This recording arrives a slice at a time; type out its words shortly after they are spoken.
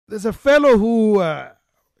there's a fellow who,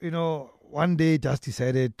 one day just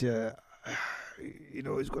decided,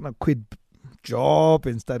 he's going to quit job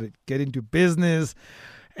and started getting into business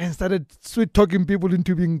and started sweet talking people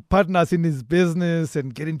into being partners in his business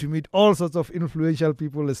and getting to meet all sorts of influential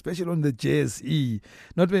people, especially on the JSE.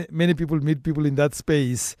 Not many people meet people in that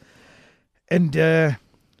space. And a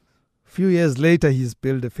few years later, he's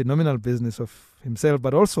built a phenomenal business of himself,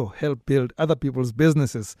 but also helped build other people's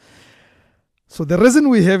businesses. So the reason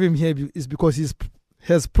we have him here is because he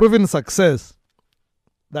has proven success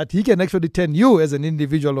that he can actually turn you as an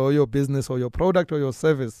individual or your business or your product or your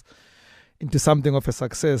service into something of a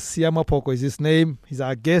success. Siya Maphoko is his name. He's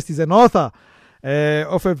our guest. He's an author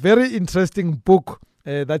of a very interesting book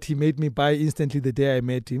that he made me buy instantly the day I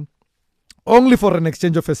met him, only for an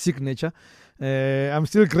exchange of a signature. I'm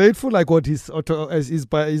still grateful. I got his autograph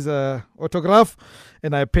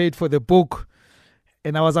and I paid for the book.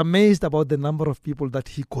 And I was amazed about the number of people that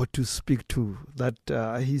he got to speak to, that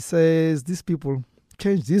he says these people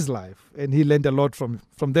changed his life and he learned a lot from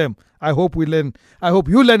them. I hope you learn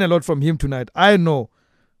a lot from him tonight. I know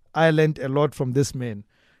I learned a lot from this man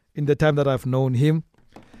in the time that I've known him.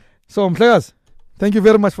 So, Mhlekas, thank you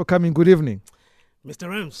very much for coming. Good evening. Mr.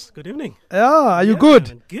 Rams, good evening. Yeah, are you good?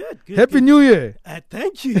 Man, good. Happy good. New Year.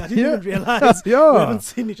 Thank you. I didn't even realize we haven't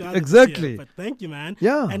seen each other exactly. this year, but thank you, man.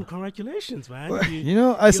 Yeah. And congratulations, man.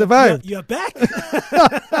 Well, I survived. You're back.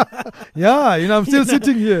 Yeah, I'm still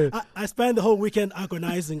sitting here. I spent the whole weekend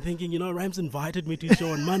agonizing, thinking, Rams invited me to his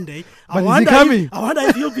show on Monday. But is he coming? I wonder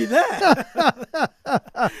if he'll be there.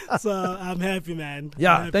 So I'm happy, man.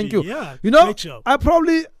 Yeah, thank you. Yeah, great show. I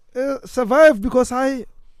probably survived because I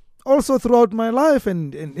also throughout my life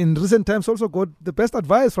and in recent times also got the best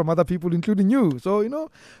advice from other people, including you. So,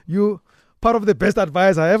 you part of the best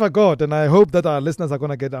advice I ever got. And I hope that our listeners are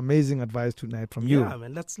going to get amazing advice tonight from you. Yeah,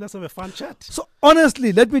 man. Let's have a fun chat. So,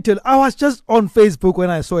 honestly, let me tell you, I was just on Facebook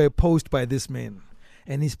when I saw a post by this man.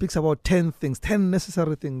 And he speaks about 10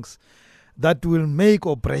 necessary things that will make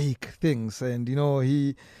or break things. And,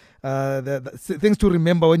 the things to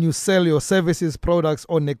remember when you sell your services, products,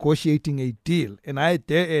 or negotiating a deal. And I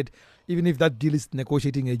dare add, even if that deal is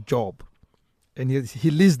negotiating a job. And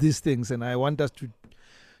he lists these things, and I want us to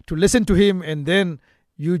listen to him, and then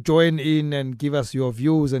you join in and give us your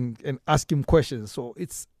views and ask him questions. So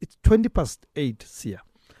it's 8:20 here.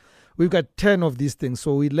 We've got 10 of these things,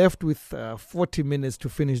 so we left with 40 minutes to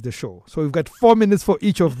finish the show. So we've got 4 minutes for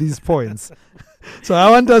each of these points. So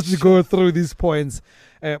I want us to go through these points.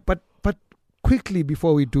 But quickly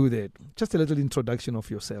before we do that, just a little introduction of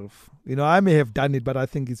yourself. I may have done it, but I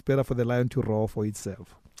think it's better for the lion to roar for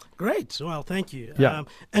itself. Great. Well, thank you. Yeah.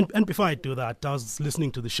 And before I do that, I was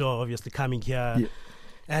listening to the show, obviously coming here. Yeah.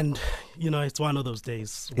 And, it's one of those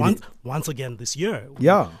days. Once again this year,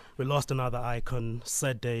 we lost another icon,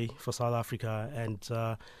 sad day for South Africa.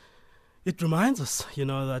 And it reminds us,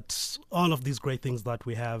 that all of these great things that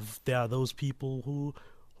we have, there are those people who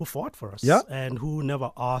fought for us and who never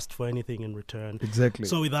asked for anything in return. Exactly.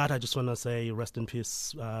 So with that, I just want to say rest in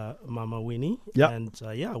peace, Mama Winnie. Yeah. And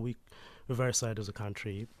we're very sad as a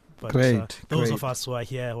country. But those of us who are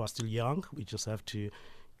here, who are still young, we just have to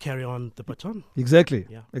carry on the baton. Exactly.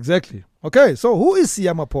 Yeah. Exactly. Okay, so who is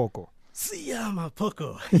Siya Maphoko? Siya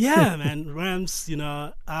Maphoko. Yeah, man. Rams,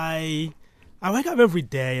 I wake up every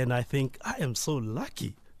day and I think I am so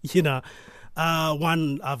lucky.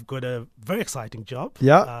 One, I've got a very exciting job.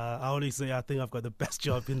 Yeah. I always say I think I've got the best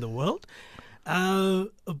job in the world.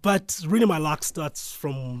 But really my luck starts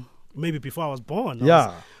from maybe before I was born. I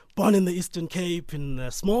was born in the Eastern Cape in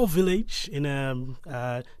a small village in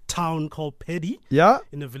a town called Paddy. Yeah.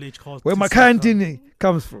 In a village called where Makantini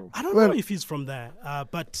comes from. I don't know if he's from there,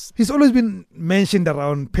 but he's always been mentioned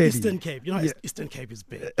around Paddy. Eastern Cape. Eastern Cape is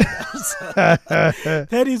big.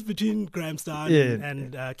 Paddy is between Grahamstown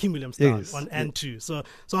and King Williamstown on N2. So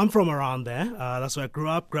I'm from around there. That's where I grew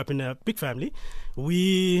up in a big family.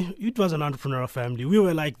 It was an entrepreneurial family. We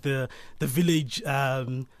were like the village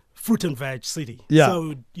fruit and veg city. Yeah.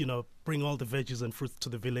 So, bring all the veggies and fruits to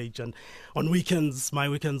the village. And on my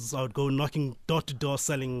weekends, I would go knocking door to door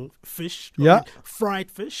selling fish, fried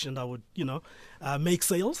fish, and I would, make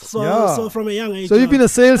sales. So from a young age. So you've been a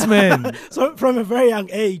salesman. So from a very young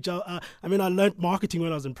age, I learned marketing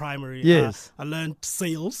when I was in primary. Yes. I learned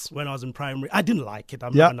sales when I was in primary. I didn't like it.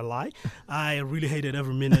 I'm not going to lie. I really hated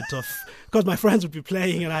every minute because my friends would be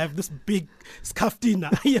playing and I have this big skaftina,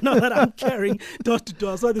 that I'm carrying door to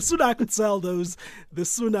door. So the sooner I could sell those, the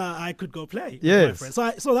sooner I could go play with my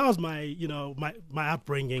friends. So that was my, my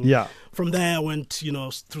upbringing. Yeah. From there, I went,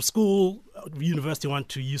 through school. university, I went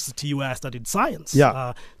to UCT where I studied science.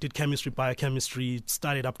 Did chemistry, biochemistry,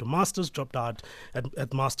 studied up to master's, dropped out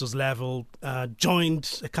at master's level,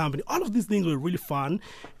 joined a company. All of these things were really fun.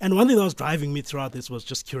 And one thing that was driving me throughout this was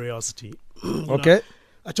just curiosity. Okay.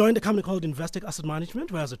 I joined a company called Investec Asset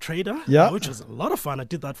Management, where I was a trader, which was a lot of fun. I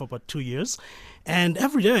did that for about 2 years. And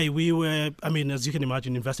every day we were, as you can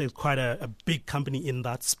imagine, Investec is quite a big company in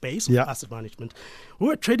that space of asset management. We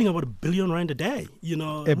were trading about R1 billion a day,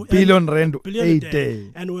 R1 billion a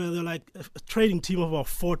day. And we were like a trading team of about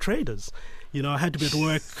 4 traders. I had to be at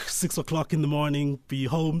work 6 o'clock in the morning, be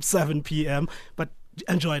home 7 p.m., but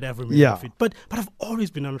enjoyed every minute of it. But I've always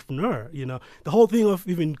been an entrepreneur. The whole thing of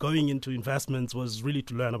even going into investments was really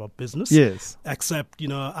to learn about business. Yes. Except,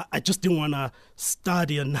 I just didn't want to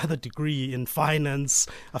study another degree in finance.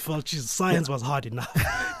 I felt, science was hard enough.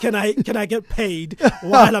 Can I get paid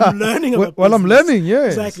while I'm learning about business? While I'm learning,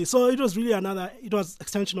 yes. Exactly. So it was really it was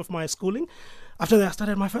extension of my schooling. After that, I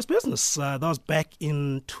started my first business. That was back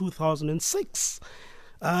in 2006.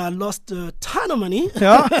 Lost a ton of money,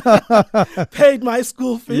 paid my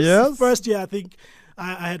school fees. Yes. First year, I think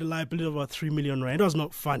I had a liability of about 3 million rand. It was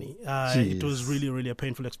not funny. It was really, really a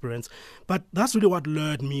painful experience. But that's really what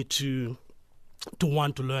lured me to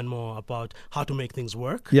want to learn more about how to make things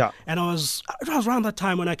work. Yeah. And it was around that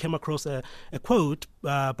time when I came across a quote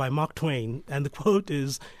by Mark Twain. And the quote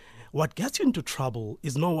is, "What gets you into trouble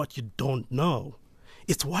is not what you don't know.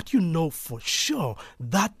 It's what you know for sure.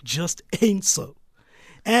 That just ain't so."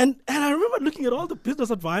 And I remember looking at all the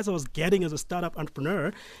business advice I was getting as a startup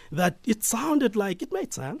entrepreneur, that it sounded like it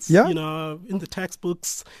made sense. Yeah. In the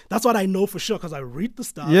textbooks. That's what I know for sure because I read the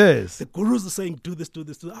stuff. Yes. The gurus are saying, do this, do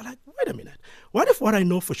this, do that. I'm like, wait a minute. What if what I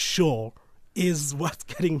know for sure is what's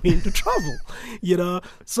getting me into trouble?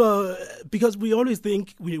 So because we always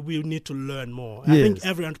think we need to learn more. Yes. I think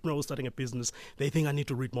every entrepreneur who's starting a business, they think I need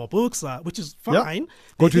to read more books, which is fine.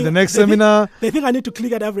 Go to the next seminar. They think I need to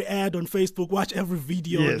click at every ad on Facebook, watch every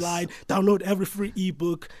video online, download every free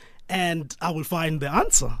ebook, and I will find the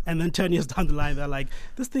answer. And then 10 years down the line, they're like,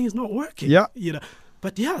 this thing is not working. Yeah.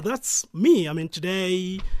 But that's me.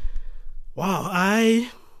 today,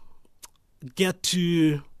 I get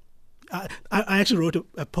to... I actually wrote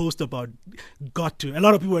a post about got to. A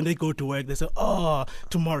lot of people, when they go to work, they say,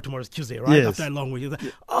 tomorrow's Tuesday, right? Yes. After a long week, they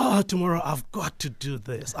say, tomorrow I've got to do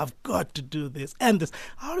this. I've got to do this and this.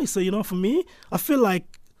 I always say, for me, I feel like,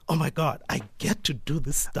 oh my God, I get to do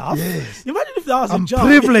this stuff. Yes. Imagine if that was I'm a job.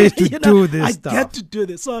 privileged to do this stuff. I get to do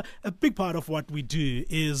this. So a big part of what we do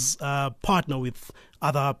is partner with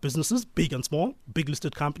other businesses, big and small, big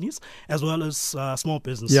listed companies, as well as small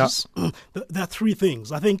businesses. Yeah. There are 3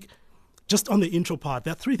 things. I think just on the intro part,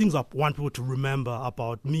 there are 3 things I want people to remember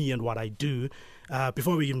about me and what I do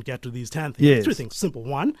before we even get to these 10 things. Yes. 3 things. Simple.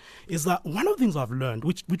 One is that one of the things I've learned,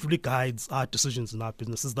 which really guides our decisions in our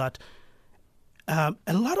business, is that a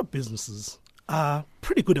lot of businesses are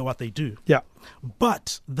pretty good at what they do. Yeah.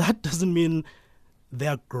 But that doesn't mean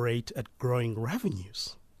they're great at growing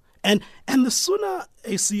revenues. And the sooner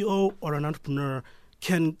a CEO or an entrepreneur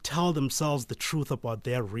can tell themselves the truth about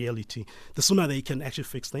their reality, the sooner they can actually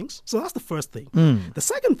fix things. So that's the first thing. The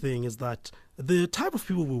second thing is that the type of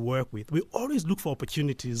people we work with, we always look for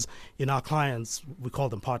opportunities in our clients, we call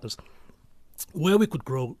them partners, where we could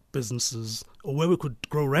grow businesses or where we could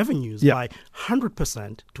grow revenues by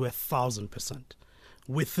 100% to 1,000%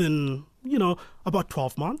 within, about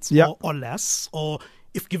 12 months or less, or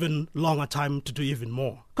if given longer time to do even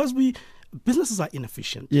more. Because businesses are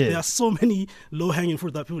inefficient. Yes. There are so many low-hanging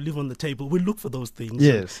fruit that people leave on the table. We look for those things.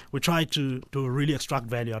 Yes. We try to really extract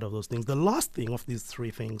value out of those things. The last thing of these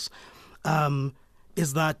 3 things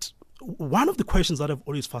is that one of the questions that have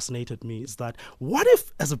always fascinated me is that what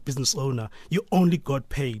if, as a business owner, you only got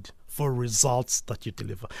paid for results that you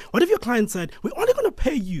deliver? What if your client said, we're only going to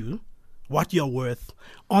pay you what you're worth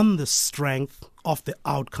on the strength of the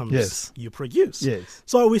outcomes you produce? Yes.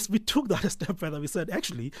 So we took that a step further. We said,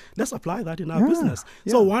 actually, let's apply that in our business.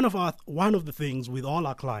 Yeah. So one of the things with all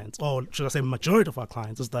our clients, or should I say majority of our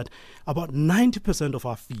clients, is that about 90% of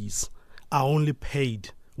our fees are only paid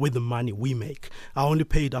with the money we make. Are only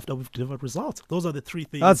paid after we've delivered results. Those are the 3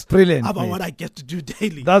 things. That's brilliant, about mate. what I get to do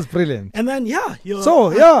daily. That's brilliant. And then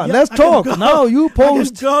let's talk. Now you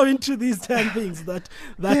post. I can go into these 10 things that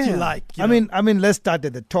you like. I mean, let's start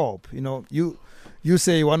at the top. You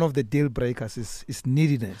say one of the deal breakers is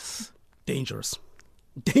neediness. Dangerous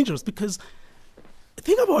because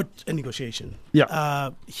think about a negotiation.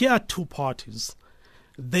 Yeah. Here are 2 parties.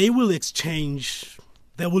 There will be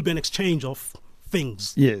an exchange of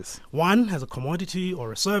things. Yes. One has a commodity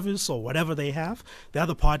or a service or whatever they have. The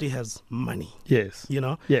other party has money. Yes.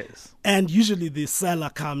 Yes. And usually the seller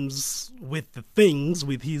comes with the things,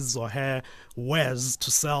 with his or her wares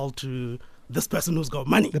to sell to this person who's got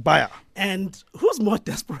money. The buyer. And who's more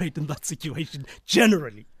desperate in that situation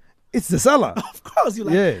generally? It's the seller. Of course. You're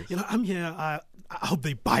like, yes. I'm here. I hope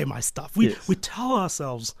they buy my stuff. We tell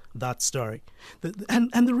ourselves that story.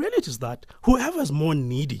 And the reality is that whoever is more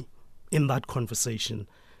needy in that conversation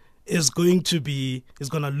is going to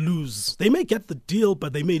lose. They may get the deal,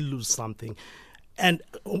 but they may lose something. And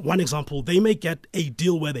one example, they may get a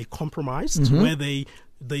deal where they compromised, where they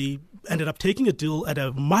ended up taking a deal at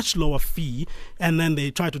a much lower fee, and then they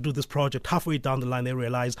try to do this project. Halfway down the line, they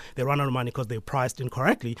realize they run out of money because they priced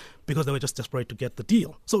incorrectly because they were just desperate to get the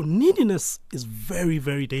deal. So neediness is very,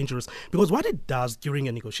 very dangerous, because what it does during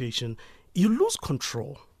a negotiation, you lose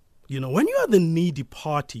control. When you are the needy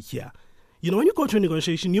party here, when you go to a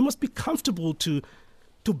negotiation, you must be comfortable to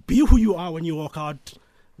be who you are when you walk out,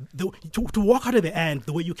 to walk out of the end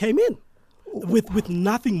the way you came in. With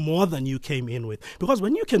nothing more than you came in with. Because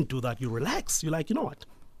when you can do that, you relax. You're like, you know what?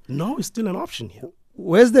 No is still an option here.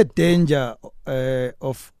 Where's the danger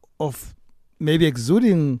of maybe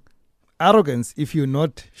exuding arrogance if you're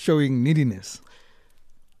not showing neediness?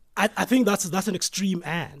 I think that's an extreme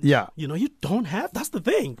end. Yeah. You don't have, that's the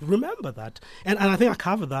thing. Remember that. And I think I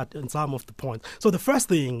covered that in some of the points. So the first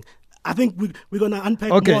thing, I think we're going to unpack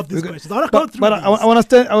more of these questions. I want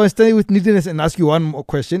to stay with neediness and ask you one more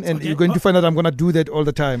question, and you're going to find out I'm going to do that all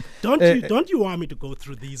the time. Don't you want me to go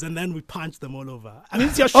through these and then we punch them all over? I mean,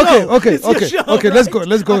 it's your show. Okay. Right? Let's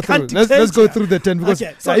go through. Let's go through the 10, because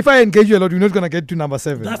if I engage you a lot, you're not going to get to number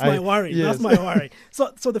 7. That's my worry. Yes. That's my worry.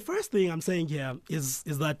 So the first thing I'm saying here is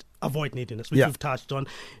that avoid neediness, which we've touched on.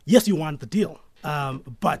 Yes, you want the deal,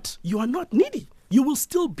 but you are not needy. You will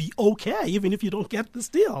still be okay even if you don't get this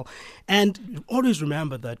deal. And always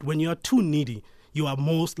remember that when you're too needy, you are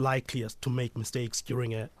most likely to make mistakes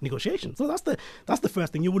during a negotiation. So that's the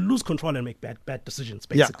first thing. You will lose control and make bad decisions,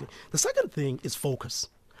 basically. Yeah. The second thing is focus.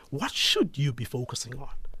 What should you be focusing on?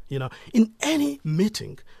 In any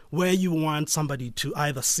meeting where you want somebody to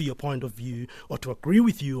either see a point of view or to agree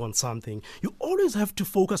with you on something, you always have to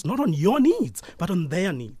focus not on your needs, but on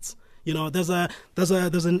their needs. There's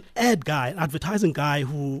an advertising guy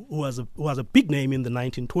who was a big name in the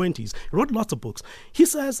 1920s. He wrote lots of books. He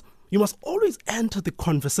says you must always enter the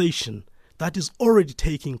conversation that is already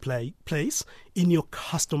taking place in your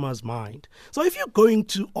customer's mind. So if you're going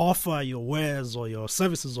to offer your wares or your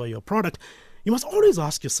services or your product, you must always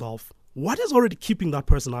ask yourself, what is already keeping that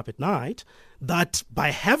person up at night, that by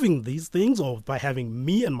having these things or by having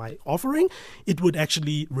me and my offering, it would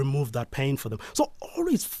actually remove that pain for them. So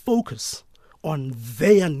always focus on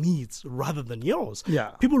their needs rather than yours. Yeah.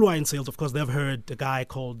 People who are in sales, of course, they've heard a guy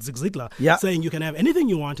called Zig Ziglar saying you can have anything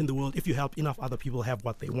you want in the world if you help enough other people have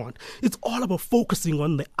what they want. It's all about focusing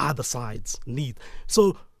on the other side's need.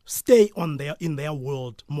 So stay in their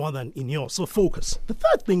world more than in yours. So focus. The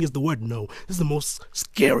third thing is the word no. This is the most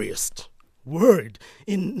scariest word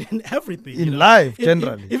in everything. In life,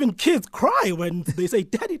 generally. Even kids cry when they say,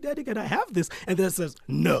 Daddy, can I have this? And then it says,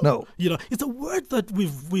 no. It's a word that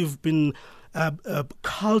we've been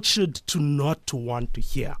cultured to not to want to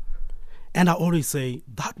hear. And I always say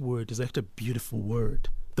that word is actually a beautiful word.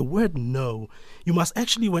 The word no, you must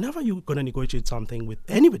actually, whenever you're going to negotiate something with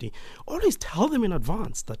anybody, always tell them in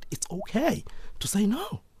advance that it's okay to say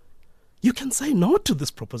no. You can say no to this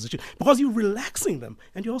proposition because you're relaxing them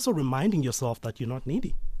and you're also reminding yourself that you're not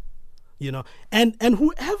needy. And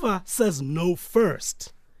whoever says no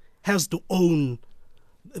first has to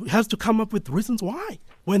come up with reasons why.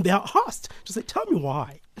 When they are asked to say, tell me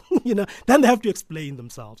why, then they have to explain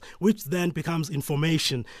themselves, which then becomes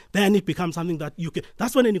information. Then it becomes something that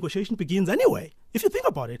that's when a negotiation begins anyway. If you think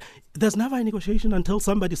about it, there's never a negotiation until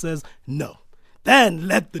somebody says no. Then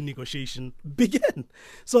let the negotiation begin.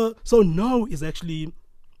 So no is actually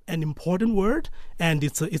an important word, and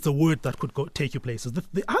it's a word that could take you places.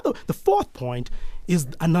 The fourth point is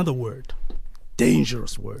another word,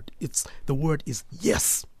 dangerous word. The word is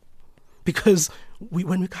yes. Because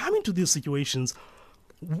when we come into these situations,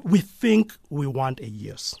 we think we want a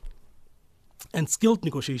yes. And skilled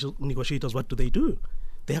negotiators, what do?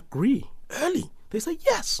 They agree early. They say,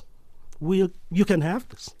 yes, you can have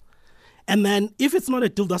this. And then if it's not a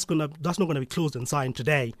deal that's not going to be closed and signed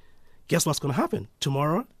today, guess what's going to happen?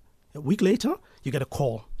 Tomorrow, a week later, you get a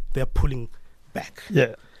call. They're pulling back.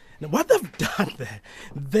 Yeah. Now, what they've done there,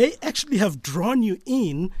 they actually have drawn you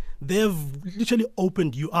in. They've literally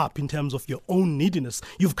opened you up in terms of your own neediness.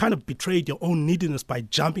 You've kind of betrayed your own neediness by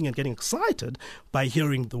jumping and getting excited by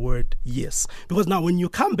hearing the word yes. Because now when you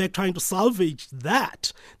come back trying to salvage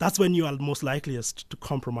that, that's when you are most likeliest to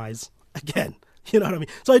compromise again. You know what I mean?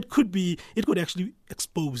 So it could actually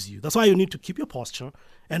expose you. That's why you need to keep your posture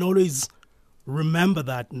and always remember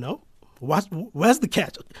that, no, where's the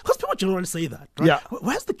catch? Because people generally say that, right? Yeah.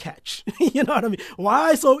 Where's the catch? You know what I mean?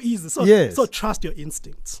 Why so easy? So trust your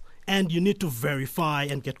instincts. And you need to verify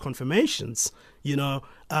and get confirmations,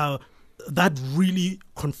 that really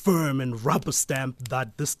confirm and rubber stamp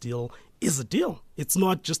that this deal is a deal. It's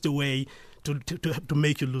not just a way to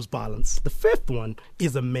make you lose balance. The fifth one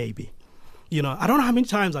is a maybe. I don't know how many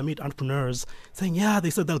times I meet entrepreneurs saying, yeah,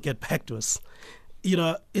 they said they'll get back to us.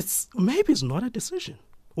 Maybe it's not a decision.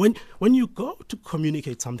 When you go to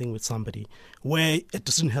communicate something with somebody where a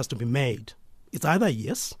decision has to be made, it's either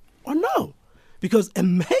yes or no. Because a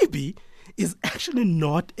maybe is actually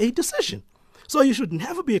not a decision. So you should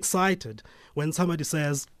never be excited when somebody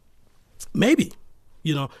says, maybe.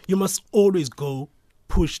 You must always go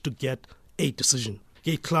push to get a decision,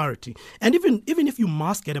 get clarity. And even if you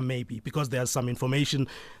must get a maybe, because there's some information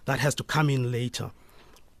that has to come in later,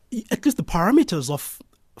 at least the parameters of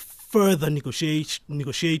further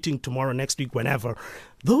negotiating tomorrow, next week, whenever,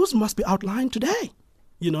 those must be outlined today.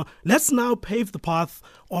 Let's now pave the path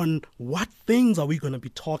on what things are we going to be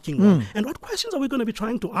talking on and what questions are we going to be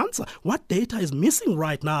trying to answer. What data is missing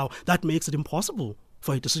right now that makes it impossible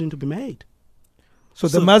for a decision to be made? So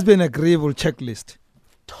there must be an agreeable checklist.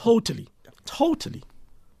 Totally.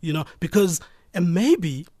 Because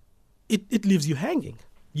maybe it leaves you hanging,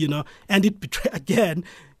 and it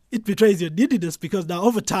betrays your neediness, because now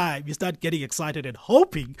over time you start getting excited and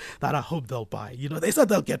hoping that I hope they'll buy. They said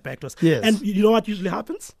they'll get back to us. Yes. And you know what usually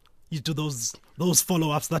happens? You do those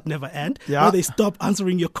follow-ups that never end. Yeah. Where they stop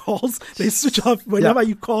answering your calls. They switch off whenever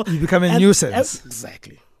you call. You become a nuisance.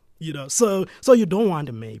 Exactly. So you don't want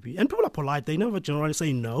a maybe. And people are polite. They never generally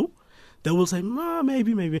say no. They will say,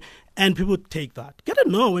 maybe. And people take that. Get a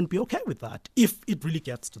no and be okay with that if it really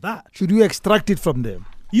gets to that. Should you extract it from them?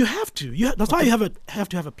 You have to. That's why you have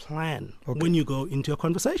to have a plan when you go into a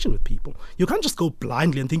conversation with people. You can't just go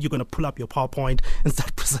blindly and think you're going to pull up your PowerPoint and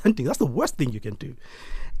start presenting. That's the worst thing you can do.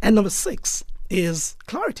 And number 6 is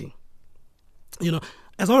clarity.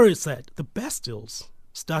 As I already said, the best deals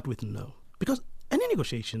start with no. Because any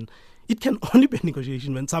negotiation, it can only be a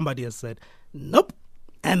negotiation when somebody has said nope.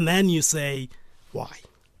 And then you say why.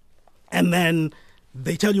 And then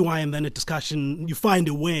they tell you why, and then a discussion, you find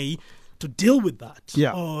a way to deal with that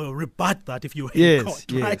or rebut that if you're in court,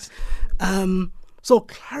 right? So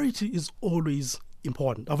clarity is always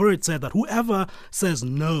important. I've already said that whoever says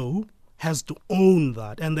no has to own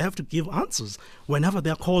that, and they have to give answers whenever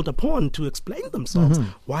they're called upon to explain themselves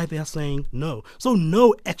why they are saying no. So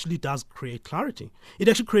no actually does create clarity. It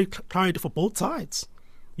actually creates clarity for both sides.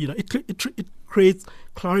 It creates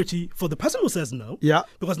clarity for the person who says no. Yeah.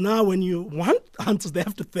 Because now when you want answers, they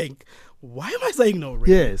have to think, why am I saying no,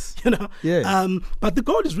 really? Yes. Yes. But the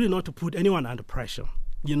goal is really not to put anyone under pressure.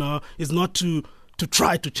 It's not to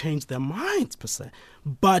try to change their minds per se.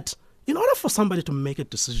 But in order for somebody to make a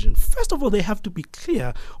decision, first of all, they have to be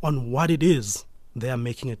clear on what it is they are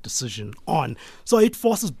making a decision on. So it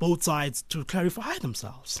forces both sides to clarify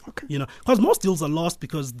themselves. Okay. Because most deals are lost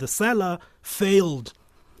because the seller failed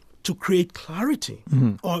to create clarity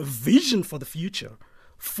or vision for the future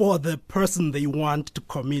for the person they want to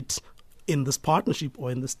commit in this partnership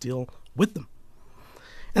or in this deal with them.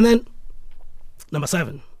 And then number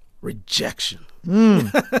 7, rejection.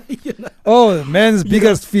 Oh, man's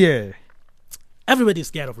biggest fear. Everybody's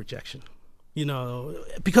scared of rejection,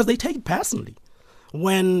 because they take it personally.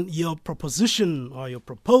 When your proposition or your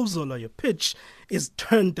proposal or your pitch is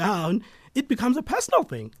turned down, it becomes a personal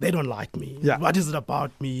thing. They don't like me. Yeah. What is it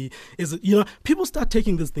about me? Is it, people start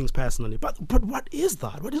taking these things personally. But what is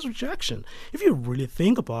that? What is rejection? If you really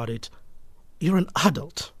think about it, you're an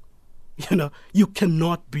adult. You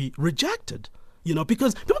cannot be rejected,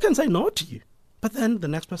 because people can say no to you, but then the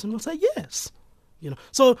next person will say yes.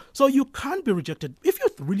 So you can't be rejected. If you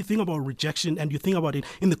really think about rejection and you think about it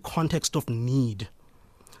in the context of need,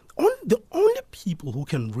 the only people who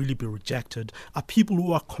can really be rejected are people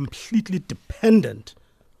who are completely dependent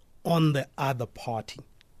on the other party.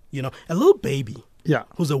 A little baby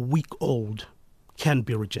who's a week old can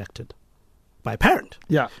be rejected by a parent.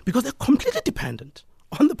 Yeah. Because they're completely dependent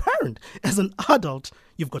on the parent. As an adult,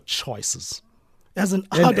 you've got choices. As an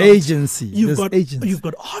adult, agency. You've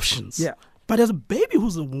got options. Yeah. But as a baby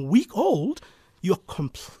who's a week old, you're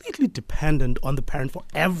completely dependent on the parent for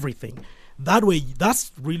everything. That way,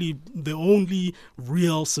 that's really the only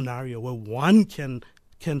real scenario where one can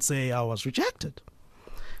say, I was rejected.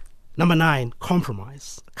 Number 9,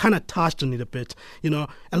 compromise. Kind of touched on it a bit. A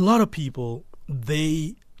lot of people,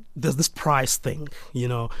 there's this price thing,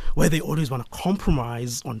 where they always want to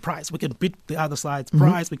compromise on price. We can beat the other side's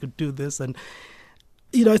price. We could do this. And,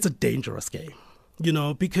 it's a dangerous game,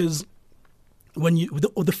 because when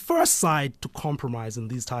the first side to compromise in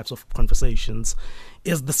these types of conversations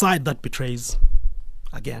is the side that betrays,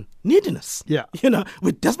 again, neediness. Yeah.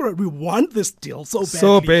 We're desperate. We want this deal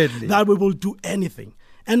so badly that we will do anything.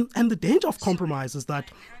 And the danger of compromise is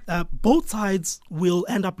that both sides will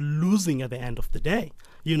end up losing at the end of the day,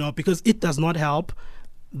 because it does not help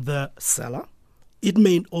the seller. It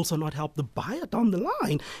may also not help the buyer down the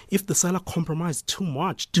line if the seller compromised too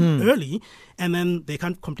much, too early, and then they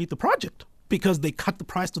can't complete the project because they cut the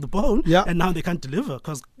price to the bone, and now they can't deliver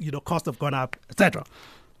because, costs have gone up, etc.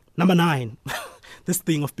 Number 9, this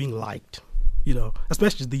thing of being liked.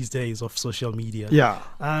 Especially these days of social media. Yeah.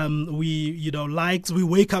 Likes, we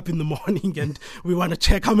wake up in the morning and we want to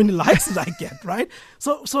check how many likes did I get, right?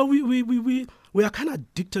 So we are kind of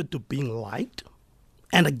addicted to being liked.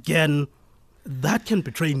 And again, that can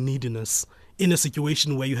betray neediness in a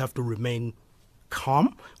situation where you have to remain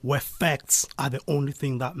calm, where facts are the only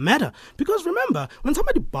thing that matter. Because remember, when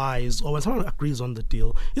somebody buys or when someone agrees on the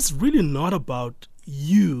deal, it's really not about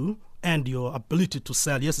you and your ability to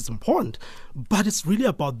sell. Yes, it's important, but it's really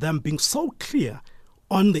about them being so clear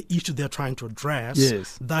on the issue they're trying to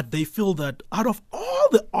address that they feel that out of all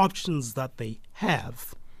the options that they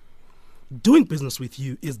have, doing business with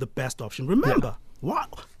you is the best option. Remember,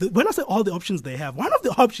 when I say all the options they have, one of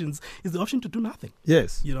the options is the option to do nothing.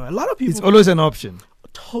 Yes. A lot of people... It's always an option.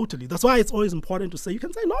 Totally. That's why it's always important to say you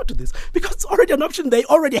can say no to this because it's already an option they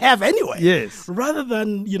already have anyway. Yes. Rather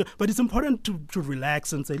than, but it's important to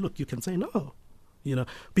relax and say, look, you can say no,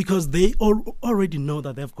 because they already know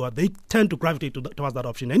that they tend to gravitate towards that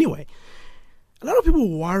option anyway. A lot of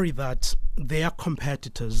people worry that their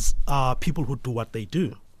competitors are people who do what they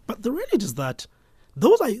do. But the reality is that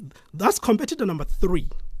that's competitor number 3.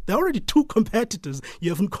 There are already 2 competitors you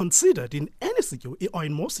haven't considered in any or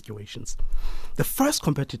in most situations. The first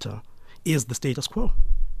competitor is the status quo.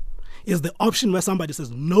 Is the option where somebody says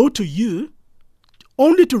no to you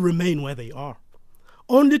only to remain where they are,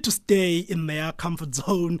 only to stay in their comfort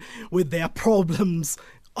zone with their problems,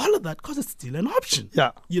 all of that, because it's still an option.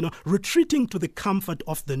 Yeah. Retreating to the comfort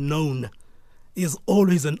of the known is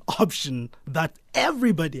always an option that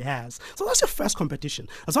everybody has. So that's your first competition.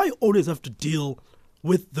 That's why you always have to deal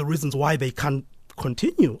with the reasons why they can't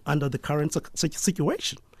continue under the current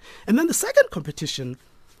situation. And then the second competition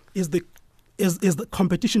is the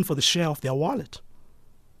competition for the share of their wallet.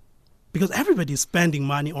 Because everybody is spending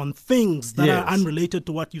money on things that are unrelated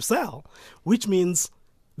to what you sell, which means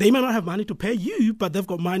they may not have money to pay you, but they've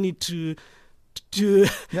got money to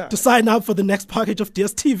sign up for the next package of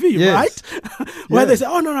DSTV, right? Where they say,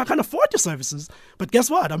 oh, no, I can't afford your services. But guess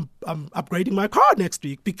what? I'm upgrading my car next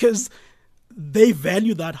week because they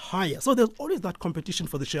value that higher. So there's always that competition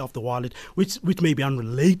for the share of the wallet, which may be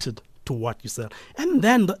unrelated to what you sell. And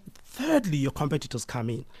then thirdly, your competitors come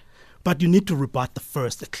in. But you need to rebut the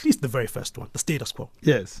first, at least the very first one, the status quo.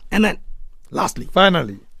 Yes. And then, lastly,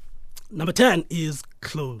 finally, number 10 is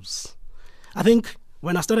close. I think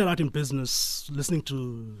when I started out in business, listening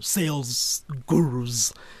to sales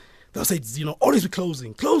gurus, they'll say, always be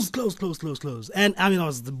closing, close. And I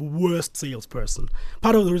was the worst salesperson.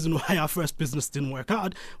 Part of the reason why our first business didn't work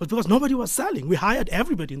out was because nobody was selling. We hired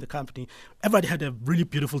everybody in the company. Everybody had a really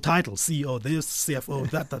beautiful title, CEO this, CFO,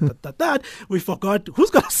 that. We forgot who's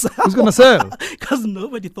going to sell. Who's going to sell? Because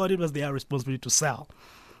nobody thought it was their responsibility to sell.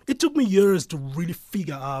 It took me years to really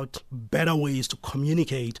figure out better ways to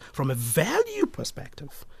communicate from a value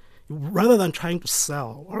perspective, rather than trying to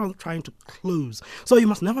sell or trying to close. So you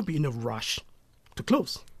must never be in a rush to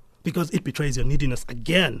close because it betrays your neediness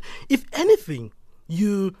again. If anything,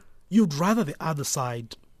 you'd rather the other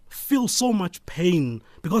side feel so much pain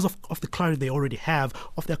because of the clarity they already have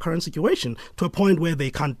of their current situation to a point where they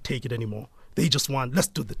can't take it anymore. They just want, let's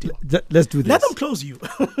do the deal. Let's do this. Let them close you.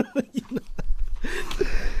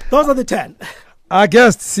 Those are the 10. Our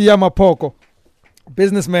guest, Sia Maphoko,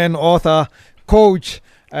 businessman, author, coach,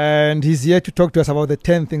 and he's here to talk to us about the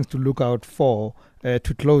 10 things to look out for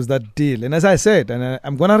to close that deal. And as I said, and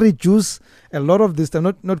I'm going to reduce a lot of this,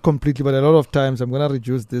 not completely, but a lot of times I'm going to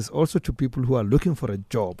reduce this also to people who are looking for a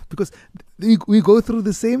job because we go through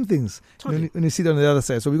the same things when you sit on the other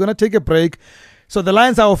side. So we're going to take a break. So the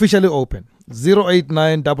lines are officially open.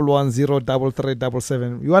 089 110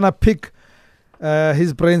 3377. You want to pick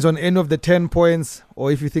his brains on any of the 10 points,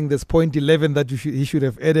 or if you think there's point 11 that he should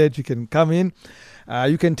have added, you can come in.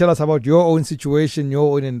 You can tell us about your own situation,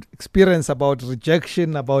 your own experience about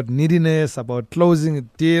rejection, about neediness, about closing a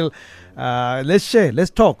deal. Let's share. Let's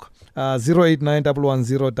talk.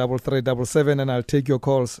 089-110-3377, and I'll take your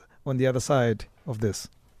calls on the other side of this.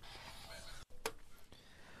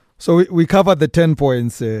 So we covered the 10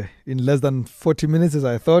 points in less than 40 minutes, as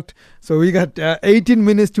I thought. So we got 18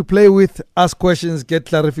 minutes to play with, ask questions, get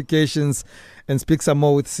clarifications, and speak some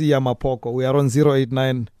more with Sia Maphoko. We are on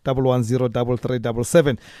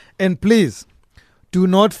 089-110-3377. And please, do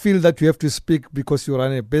not feel that you have to speak because you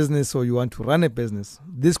run a business or you want to run a business.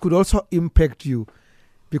 This could also impact you,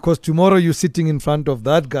 because tomorrow you're sitting in front of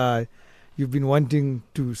that guy you've been wanting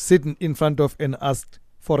to sit in front of and ask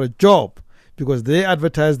for a job, because they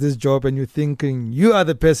advertise this job and you're thinking you are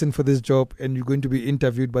the person for this job and you're going to be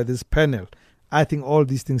interviewed by this panel. I think all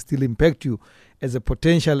these things still impact you as a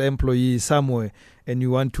potential employee somewhere, and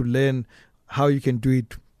you want to learn how you can do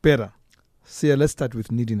it better. So let's start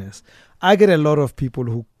with neediness. I get a lot of people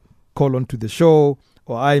who call onto the show,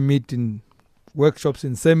 or I meet in workshops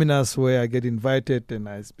and seminars where I get invited and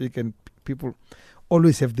I speak, and people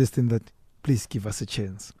always have this thing that, please give us a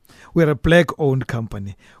chance. We're a black-owned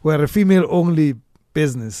company. We're a female-only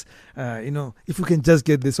business. If we can just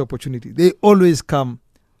get this opportunity. They always come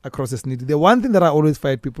across as needy. The one thing that I always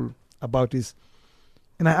fight people about is,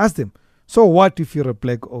 and I ask them, so what if you're a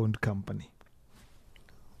black-owned company?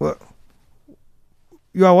 Well,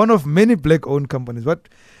 you are one of many black-owned companies. But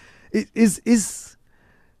is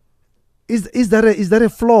there a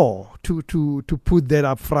flaw to put that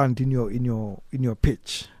up front in your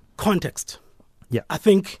pitch? Context. Yeah. I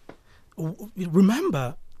think,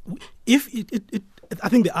 remember, I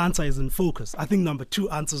think the answer is in focus. I think number two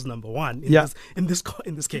answers number one in this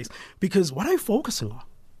case, because what are you focusing on?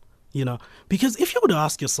 Because if you were to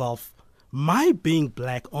ask yourself, my being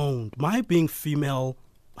black owned, my being female,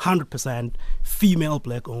 100% female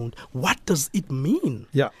black owned, what does it mean?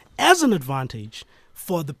 Yeah. As an advantage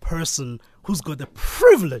for the person who's got the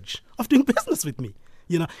privilege of doing business with me.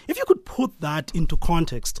 If you could put that into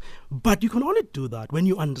context, but you can only do that when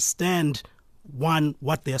you understand, one,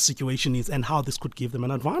 what their situation is and how this could give them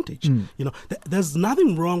an advantage. There's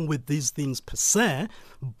nothing wrong with these things per se,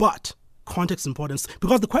 but context importance.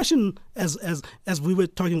 Because the question, as we were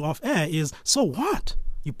talking off air, is, so what?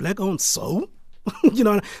 You black owned, so?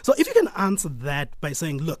 So if you can answer that by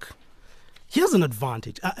saying, look, here's an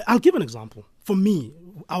advantage. I'll give an example. For me,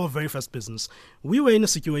 our very first business, we were in a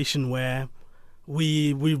situation where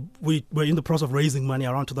we were in the process of raising money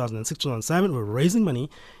around 2006, 2007. We were raising money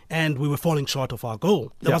and we were falling short of our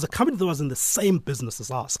goal. There was a company that was in the same business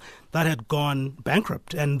as us that had gone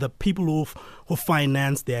bankrupt, and the people who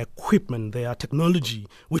financed their equipment, their technology,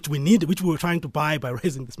 which we needed, which we were trying to buy by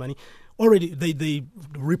raising this money, already they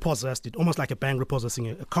repossessed it, almost like a bank repossessing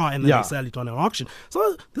a car, and then they sell it on an auction.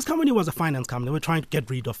 So this company was a finance company. They were trying to get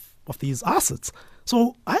rid of these assets.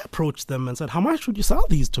 So I approached them and said, how much would you sell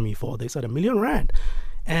these to me for? They said R1 million.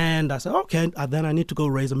 And I said, okay, then I need to go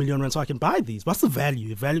raise R1 million so I can buy these. What's the value?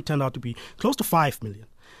 The value turned out to be close to 5 million.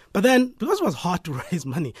 But then, because it was hard to raise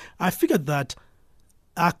money, I figured that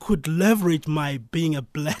I could leverage my being a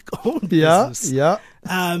black-owned business.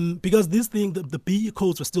 Because this thing, the BE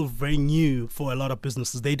codes were still very new for a lot of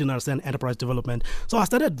businesses. They didn't understand enterprise development. So I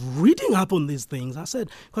started reading up on these things. I said,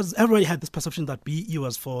 because everybody had this perception that BE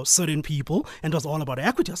was for certain people and it was all about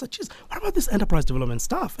equity. I said, geez, what about this enterprise development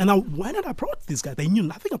stuff? And when I approached these guys, they knew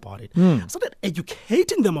nothing about it. I started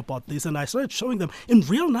educating them about this, and I started showing them in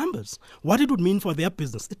real numbers what it would mean for their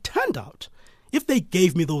business. It turned out, if they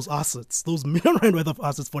gave me those assets, those R1 million worth of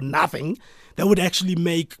assets for nothing, they would actually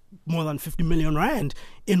make more than 50 million rand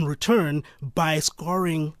in return by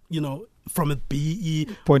scoring, from a BE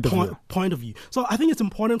point of view. So I think it's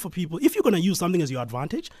important for people, if you're going to use something as your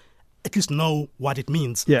advantage, at least know what it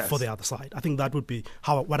means for the other side. I think that would be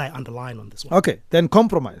what I underline on this one. Okay, then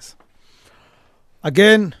compromise.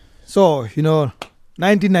 Again,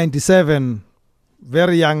 1997,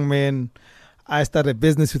 very young man, I started a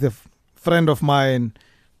business with a friend of mine,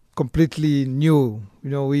 completely new.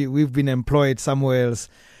 We've been employed somewhere else,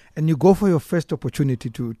 and you go for your first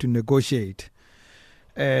opportunity to negotiate,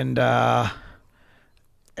 and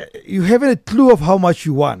you haven't a clue of how much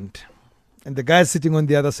you want, and the guy sitting on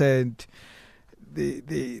the other side,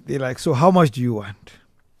 they're like, so how much do you want?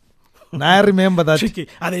 And I remember that. Tricky.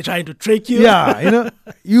 Are they trying to trick you? Yeah,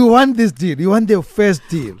 you want this deal, you want their first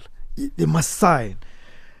deal, they must sign,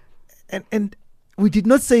 and we did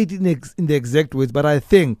not say it in the exact words, but I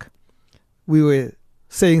think we were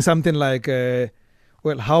saying something like,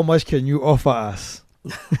 well, how much can you offer us?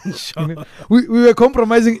 Sure. You know, we were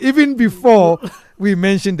compromising even before we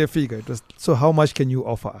mentioned the figure. It was, so how much can you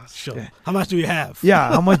offer us? Sure. Yeah. How much do you have?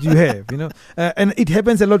 Yeah, how much do you have? You know, and it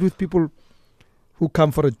happens a lot with people who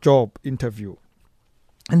come for a job interview,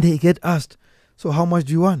 and they get asked, so how much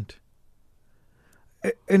do you want?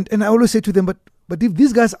 And I always say to them, but if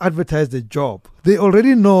these guys advertise the job, they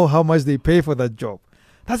already know how much they pay for that job.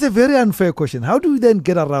 That's a very unfair question. How do we then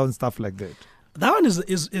get around stuff like that? That one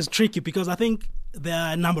is tricky because I think there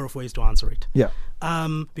are a number of ways to answer it. Yeah.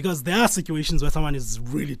 Because there are situations where someone is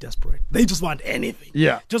really desperate. They just want anything.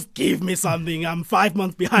 Yeah. Just give me something. I'm 5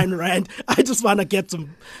 months behind rent. I just want to get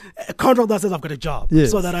a contract that says I've got a job,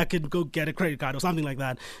 yes, so that I can go get a credit card or something like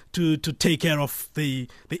that to take care of the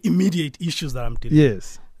immediate issues that I'm dealing with.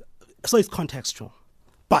 Yes. So it's contextual.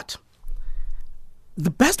 But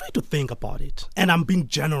the best way to think about it, and I'm being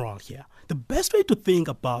general here, the best way to think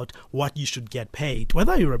about what you should get paid,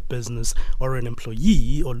 whether you're a business or an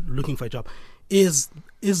employee or looking for a job, is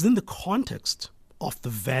in the context of the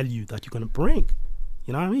value that you're going to bring.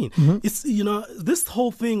 You know what I mean? Mm-hmm. It's, this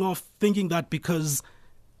whole thing of thinking that because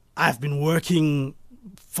I've been working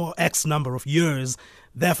for X number of years,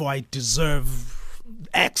 therefore I deserve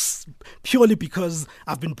X purely because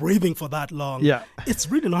I've been breathing for that long. Yeah. It's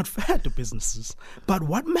really not fair to businesses. But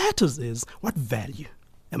what matters is, what value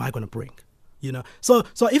am I going to bring? So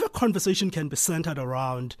if a conversation can be centered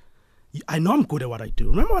around, I know I'm good at what I do.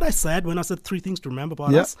 Remember what I said when I said 3 things to remember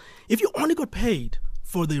about us? If you only got paid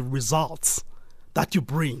for the results that you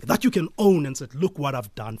bring, that you can own and say, look what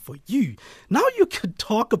I've done for you. Now you can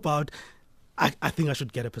talk about, I think I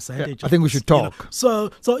should get a percentage. I think we should talk.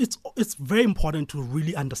 So it's very important to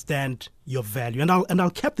really understand your value. And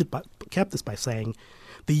I'll cap this by saying,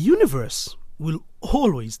 the universe will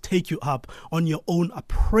always take you up on your own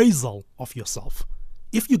appraisal of yourself.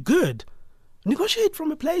 If you're good, negotiate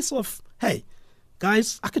from a place of, hey,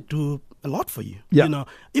 guys, I could do a lot for you. Yeah.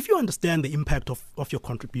 If you understand the impact of your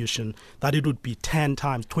contribution, that it would be 10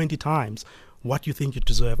 times, 20 times what you think you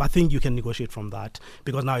deserve, I think you can negotiate from that,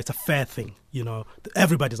 because now it's a fair thing.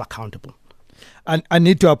 Everybody's accountable. And I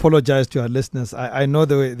need to apologize to our listeners. I know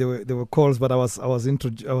there were calls, but I was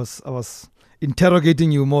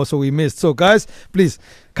interrogating you more, so we missed. So guys, please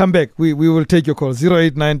come back. We will take your call.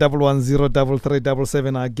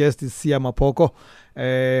 089-110-3377. Our guest is Sia Maphoko,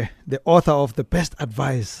 the author of The Best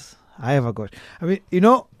Advice I Ever Got. I mean,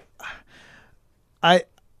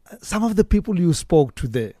 some of the people you spoke to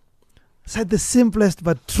there said the simplest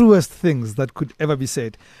but truest things that could ever be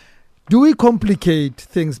said. Do we complicate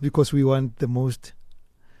things because we want the most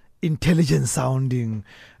intelligent sounding,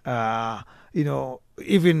 even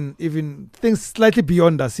things slightly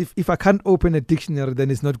beyond us? If I can't open a dictionary,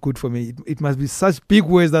 then it's not good for me. It must be such big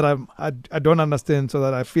words that I don't understand, so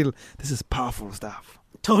that I feel this is powerful stuff.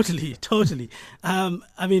 Totally.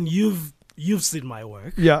 I mean, you've seen my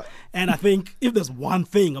work. Yeah. And I think if there's one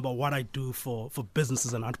thing about what I do for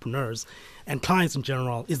businesses and entrepreneurs and clients in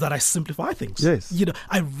general, is that I simplify things. Yes.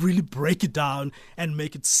 I really break it down and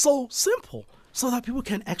make it so simple so that people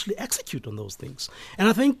can actually execute on those things. And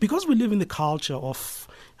I think because we live in the culture of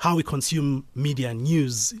how we consume media and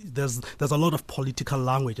news, there's a lot of political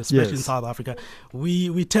language, especially in South Africa.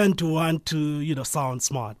 We tend to want to, sound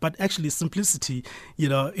smart, but actually simplicity,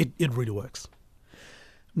 it really works.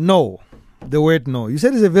 No. The word no. You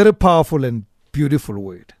said it's a very powerful and beautiful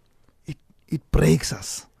word. It breaks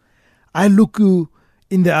us. I look you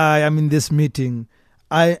in the eye. I'm in this meeting.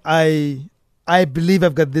 I believe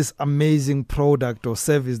I've got this amazing product or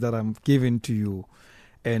service that I'm giving to you.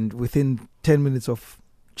 And within 10 minutes of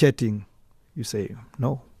chatting, you say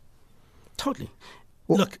no. Totally.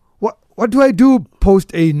 Look. What do I do post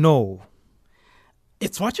a no?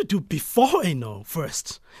 It's what you do before a no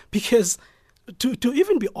first. Because to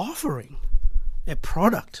even be offering a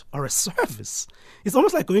product or a service, it's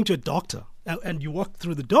almost like going to a doctor and you walk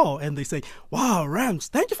through the door and they say, wow, Rams,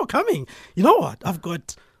 thank you for coming. You know what?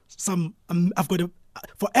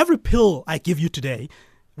 For every pill I give you today,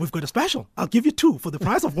 we've got a special. I'll give you 2 for the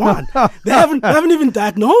price of 1. They haven't even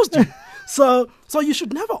diagnosed you. So you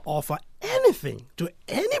should never offer anything to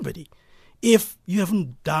anybody if you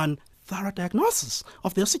haven't done thorough diagnosis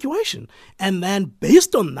of their situation. And then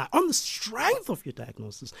based on that, on the strength of your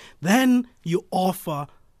diagnosis, then you offer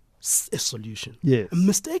a solution. Yes. A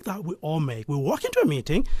mistake that we all make. We walk into a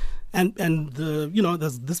meeting and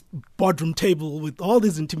there's this boardroom table with all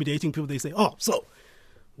these intimidating people. They say, oh, so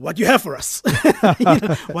what do you have for us?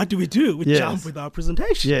 What do we do? We jump with our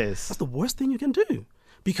presentation. Yes. That's the worst thing you can do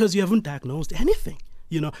because you haven't diagnosed anything.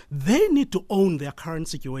 They need to own their current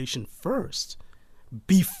situation first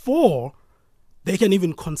before they can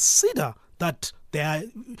even consider that they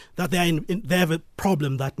have a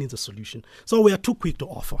problem that needs a solution. So we are too quick to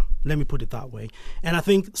offer. Let me put it that way. And I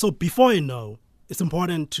think so. Before you know, it's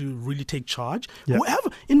important to really take charge. Yeah. Whoever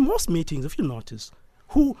in most meetings, if you notice,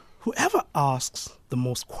 whoever asks the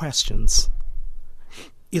most questions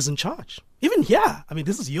is in charge. Even here, I mean,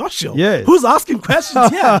 this is your show. Yes. Who's asking questions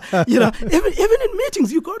here? Even in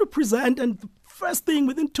meetings, you go to present, and the first thing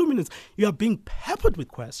within 2 minutes, you are being peppered with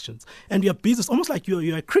questions, and you're busy. It's almost like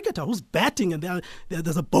you're a cricketer who's batting, and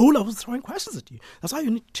there's a bowler who's throwing questions at you. That's why you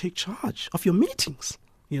need to take charge of your meetings.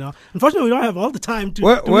 Unfortunately, we don't have all the time to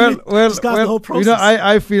discuss the whole process.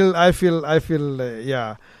 I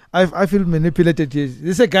feel manipulated. This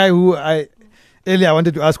is a guy who earlier I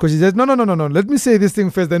wanted to ask questions. He said, no. Let me say this thing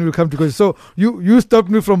first, then we'll come to questions. So you stopped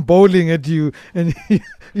me from bowling at you, and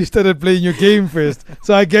you started playing your game first.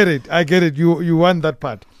 So I get it. You won that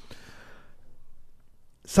part.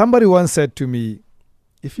 Somebody once said to me,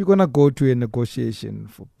 if you're gonna go to a negotiation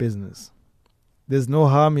for business, there's no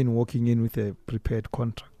harm in walking in with a prepared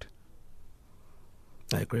contract.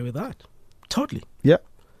 I agree with that. Totally. Yeah.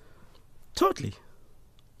 Totally.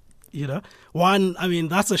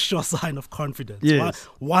 That's a sure sign of confidence. Yes.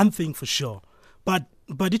 One thing for sure. But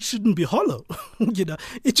it shouldn't be hollow.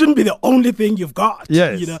 It shouldn't be the only thing you've got.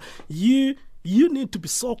 Yes. You need to be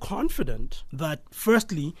so confident that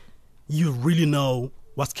firstly, you really know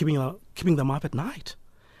what's keeping them up at night,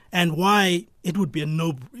 and why it would be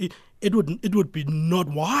it would be not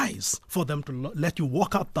wise for them to let you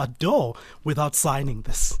walk out that door without signing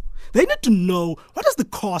this. They need to know what is the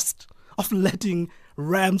cost of letting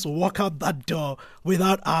Rams walk out that door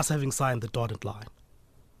without us having signed the dotted line.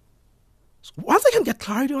 So once they can get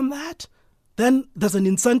clarity on that, then there's an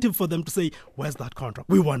incentive for them to say, where's that contract?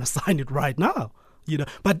 We want to sign it right now.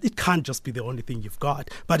 But it can't just be the only thing you've got.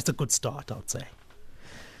 But it's a good start, I would say.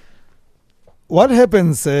 What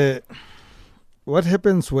happens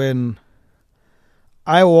when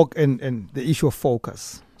I walk and the issue of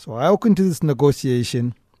focus? So I walk into this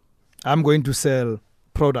negotiation. I'm going to sell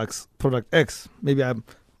product X. Maybe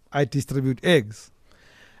I distribute eggs.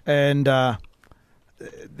 And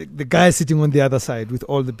the guy sitting on the other side with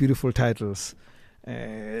all the beautiful titles,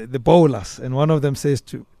 the bowlers. And one of them says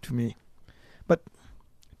to me, but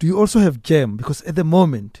do you also have jam? Because at the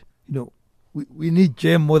moment, we need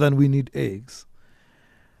jam more than we need eggs.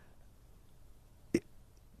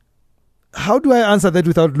 How do I answer that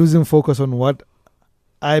without losing focus on what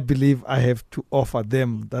I believe I have to offer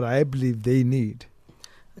them that I believe they need?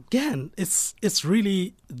 Again, it's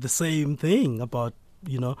really the same thing about,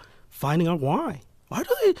 finding out why. Why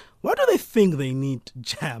do they think they need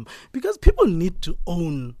jam? Because people need to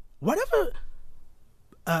own whatever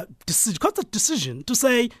decision to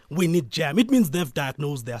say we need jam. It means they've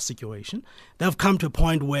diagnosed their situation. They've come to a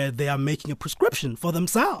point where they are making a prescription for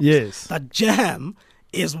themselves. Yes. That jam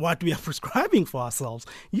is what we are prescribing for ourselves.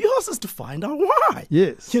 Yours is to find out why.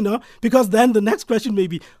 Yes. Because then the next question may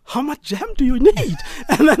be, how much jam do you need?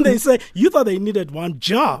 And then they say, you thought they needed 1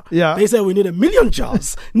 jar. Yeah. They say we need 1 million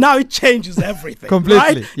jars. Now it changes everything. Completely.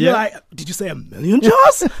 Right? Yeah. You're like, did you say 1 million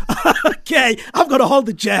jars? Okay, I've got to hold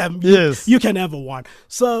the jam. Yes. You can have one.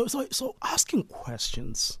 So asking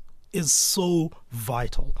questions is so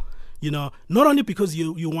vital. Not only because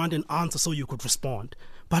you want an answer so you could respond,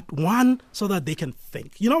 but one, so that they can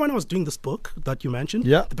think. When I was doing this book that you mentioned,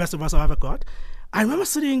 yeah, The Best Advice I Ever Got, I remember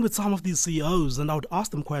sitting with some of these CEOs and I would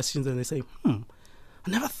ask them questions and they say, I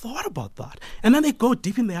never thought about that. And then they go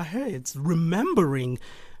deep in their heads, remembering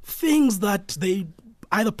things that they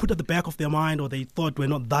either put at the back of their mind or they thought were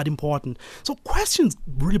not that important. So questions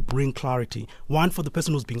really bring clarity. One, for the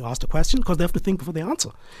person who's being asked a question, because they have to think before they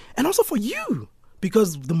answer. And also for you,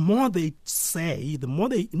 because the more they say, the more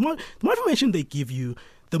information they give you,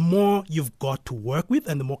 the more you've got to work with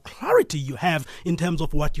and the more clarity you have in terms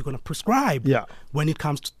of what you're going to prescribe when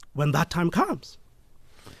that time comes.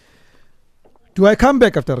 Do I come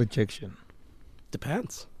back after rejection?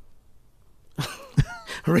 Depends.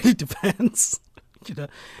 Really depends.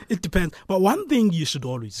 It depends. But one thing you should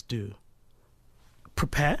always do,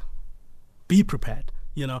 prepare, be prepared.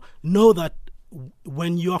 Know that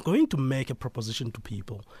when you are going to make a proposition to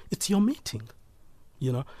people, it's your meeting.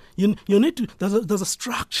 You need to. There's a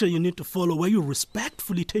structure you need to follow where you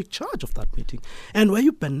respectfully take charge of that meeting, and where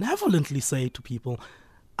you benevolently say to people,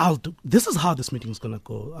 this is how this meeting is going to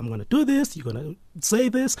go. I'm going to do this. You're going to say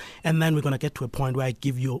this, and then we're going to get to a point where I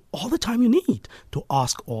give you all the time you need to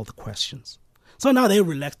ask all the questions. So now they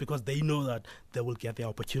relax because they know that they will get their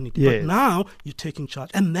opportunity. Yes. But now you're taking charge,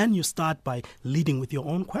 and then you start by leading with your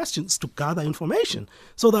own questions to gather information,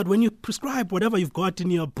 so that when you prescribe whatever you've got in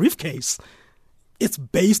your briefcase, it's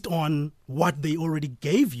based on what they already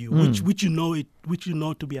gave you, which you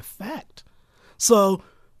know to be a fact. So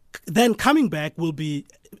then coming back will be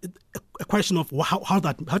a question of how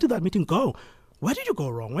did that meeting go? Where did you go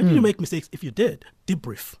wrong? Where did you make mistakes? If you did,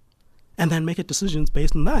 debrief, and then make decisions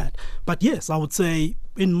based on that. But yes, I would say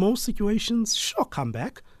in most situations, sure, come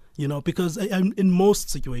back. Because in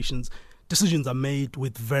most situations, decisions are made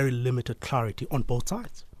with very limited clarity on both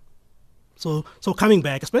sides. So coming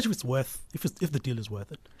back, especially if the deal is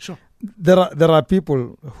worth it, sure. There are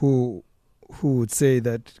people who would say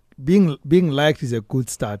that being liked is a good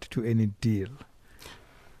start to any deal.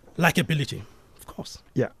 Likability, of course.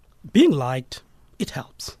 Yeah. Being liked, it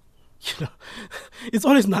helps. It's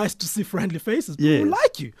always nice to see friendly faces. People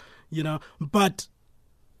like you. But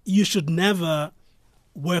you should never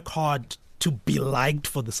work hard to be liked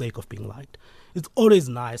for the sake of being liked. It's always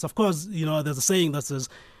nice. Of course, there's a saying that says,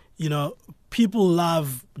 people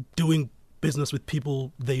love doing business with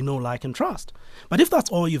people they know, like, and trust. But if that's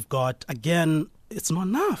all you've got, again, it's not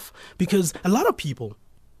enough. Because a lot of people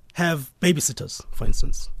have babysitters, for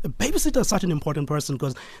instance. A babysitter is such an important person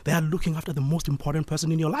because they are looking after the most important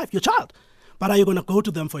person in your life, your child. But are you going to go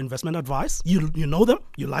to them for investment advice? You know them,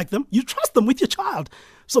 you like them, you trust them with your child.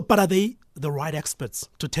 But are they the right experts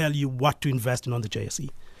to tell you what to invest in on the JSE?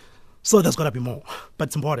 So there's got to be more. But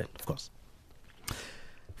it's important, of course.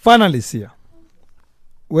 Finally, Sia,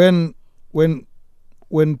 when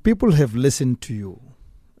people have listened to you,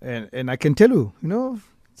 and I can tell you,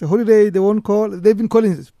 it's a holiday, they won't call. They've been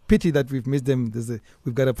calling. It's pity that we've missed them.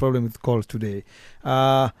 We've got a problem with calls today.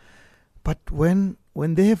 But when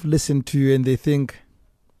they have listened to you and they think,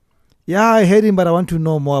 yeah, I heard him, but I want to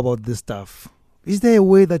know more about this stuff. Is there a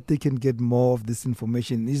way that they can get more of this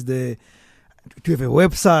information? Do you have a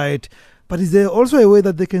website? But is there also a way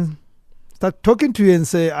that they can start talking to you and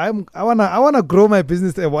say, I wanna grow my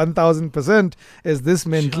business at 1,000%, as this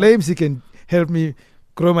man claims he can help me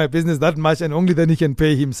grow my business that much, and only then he can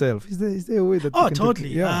pay himself. Is there a way that? Oh, totally.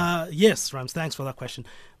 Yes, Rams. Thanks for that question.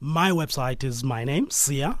 My website is my name,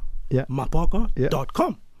 Sia.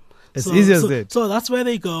 maphoko.com. As easy as that. So that's where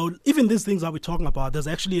they go. Even these things that we're talking about, there's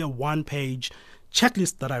actually a one-page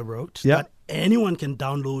checklist that I wrote that anyone can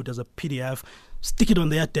download as a PDF, stick it on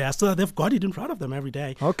their desk so that they've got it in front of them every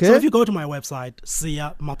day. Okay. So if you go to my website,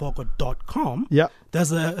 maphoko.com,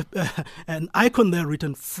 there's an icon there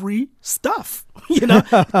written free stuff. It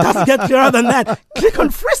doesn't get clearer than that. Click on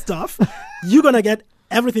free stuff. You're going to get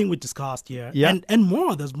everything we discussed here, and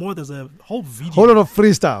more. There's more. There's a whole video. Whole lot of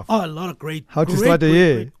free stuff. Oh, a lot of great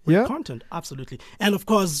content. Absolutely. And of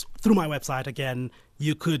course, through my website, again,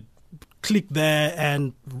 you could click there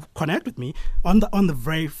and connect with me on the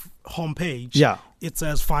very homepage. It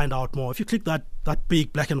says find out more. If you click that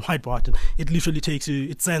big black and white button, it literally takes you.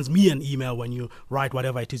 It sends me an email when you write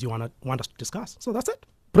whatever it is you want us to discuss. So that's it.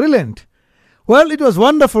 Brilliant. Well, it was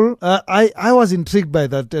wonderful. I was intrigued by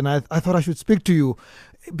that, and I thought I should speak to you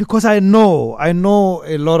because I know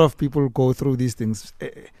a lot of people go through these things,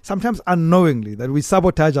 sometimes unknowingly, that we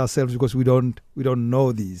sabotage ourselves because we don't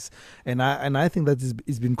know these, and I think that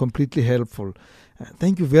it's been completely helpful.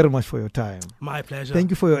 Thank you very much for your time. My pleasure.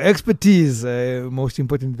 Thank you for your expertise. Most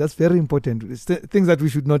importantly, that's very important. It's things that we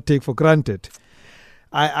should not take for granted.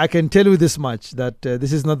 I can tell you this much, that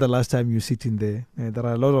this is not the last time you sit in there. There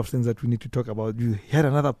are a lot of things that we need to talk about. You had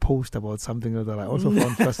another post about something that I also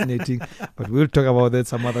found fascinating, but we'll talk about that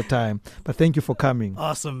some other time. But thank you for coming.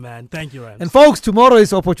 Awesome, man. Thank you, Rams. And folks, tomorrow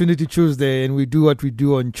is Opportunity Tuesday, and we do what we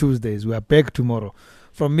do on Tuesdays. We are back tomorrow.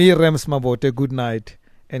 From me, Rams Mabote, good night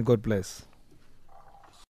and God bless.